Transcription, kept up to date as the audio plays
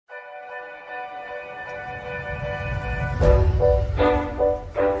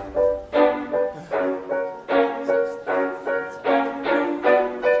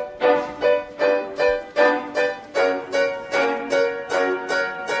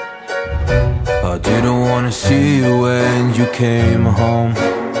I didn't wanna see you when you came home,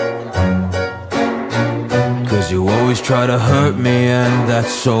 'cause you always try to hurt me, and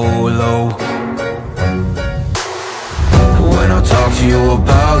that's so low. When I talk to you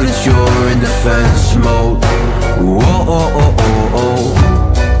about it, you're in defense mode. Whoa, oh, oh, oh, oh.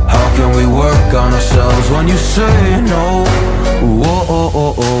 How can we work on ourselves when you say no? Whoa, oh,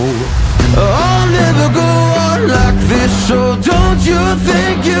 oh, oh. I'll never go on like this, so don't you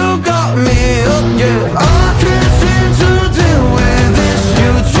think you got me up? Yeah, I can't seem to deal with this.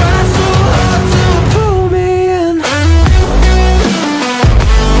 You try so hard to pull me in.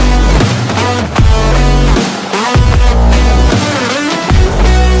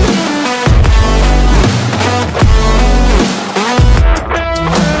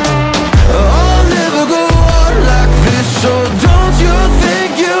 I'll never go on like this, so don't you think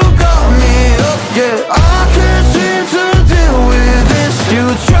you got me up? Yeah, I can't seem to deal with this. You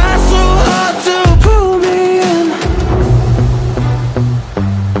try so hard to pull me in.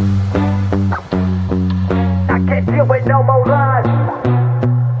 I can't deal with no more lies.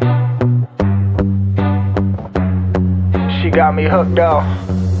 She got me hooked up.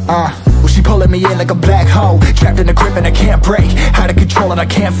 Well, she pulling me in like a black hole, trapped in a grip and I can't break. Out of control and I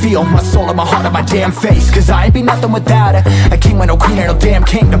can't feel my soul and my heart on my damn face. 'Cause I ain't be nothing without her. A king with no queen and no damn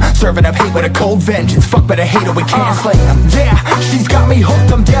kingdom, serving up hate with a cold vengeance. Fuck, but I hate her, we can't slay them. Yeah, she's got me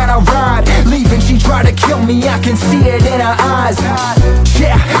hooked, I'm down, I ride. Leaving, she tried to kill me, I can see it in her eyes.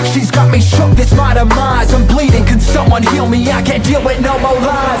 Yeah, she's got me shook, this my demise. I'm bleeding, can someone heal me? I can't deal with no more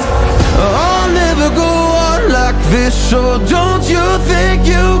lies. I'll never go on like this, so don't you think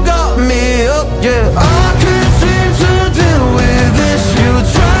you got me up? Yeah, I can't seem to deal with this. You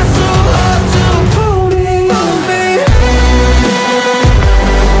try so hard to pull me on me.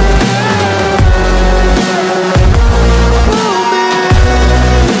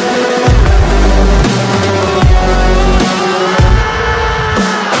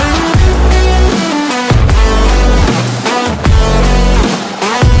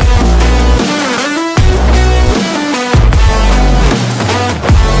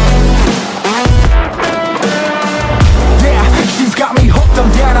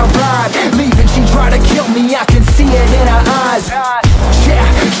 I can see it in her eyes. Yeah,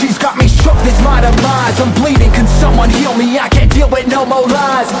 she's got me shook, this my demise. I'm bleeding, can someone heal me? I can't deal with no more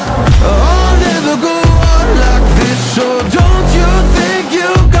lies. I'll never go on like this, so don't you think you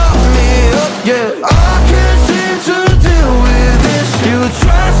got me up? Yeah, I can't seem to deal with this. You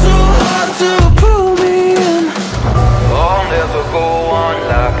try so hard to pull me in. I'll never go on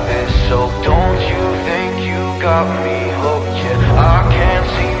like this, so don't you think you got me hooked? Yeah, I can't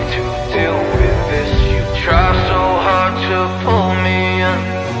seem to deal with this. You try so hard to pull me in.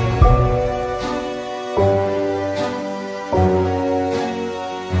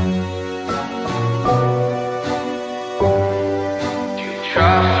 You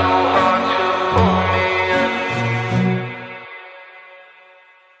try so hard to pull me in.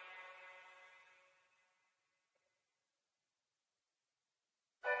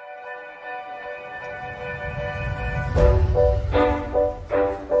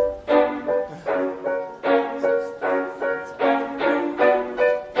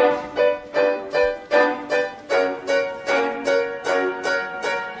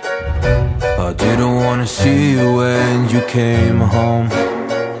 I didn't wanna see you when you came home,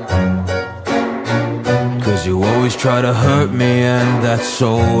 'cause you always try to hurt me, and that's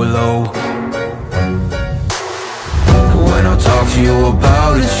so low. When I talk to you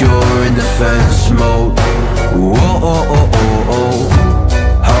about it, you're in defense mode. Whoa, oh, oh, oh, oh.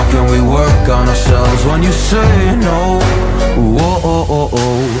 How can we work on ourselves when you say no? Whoa, oh, oh,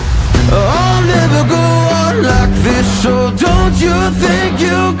 oh. I'll never go on like this, so don't you think you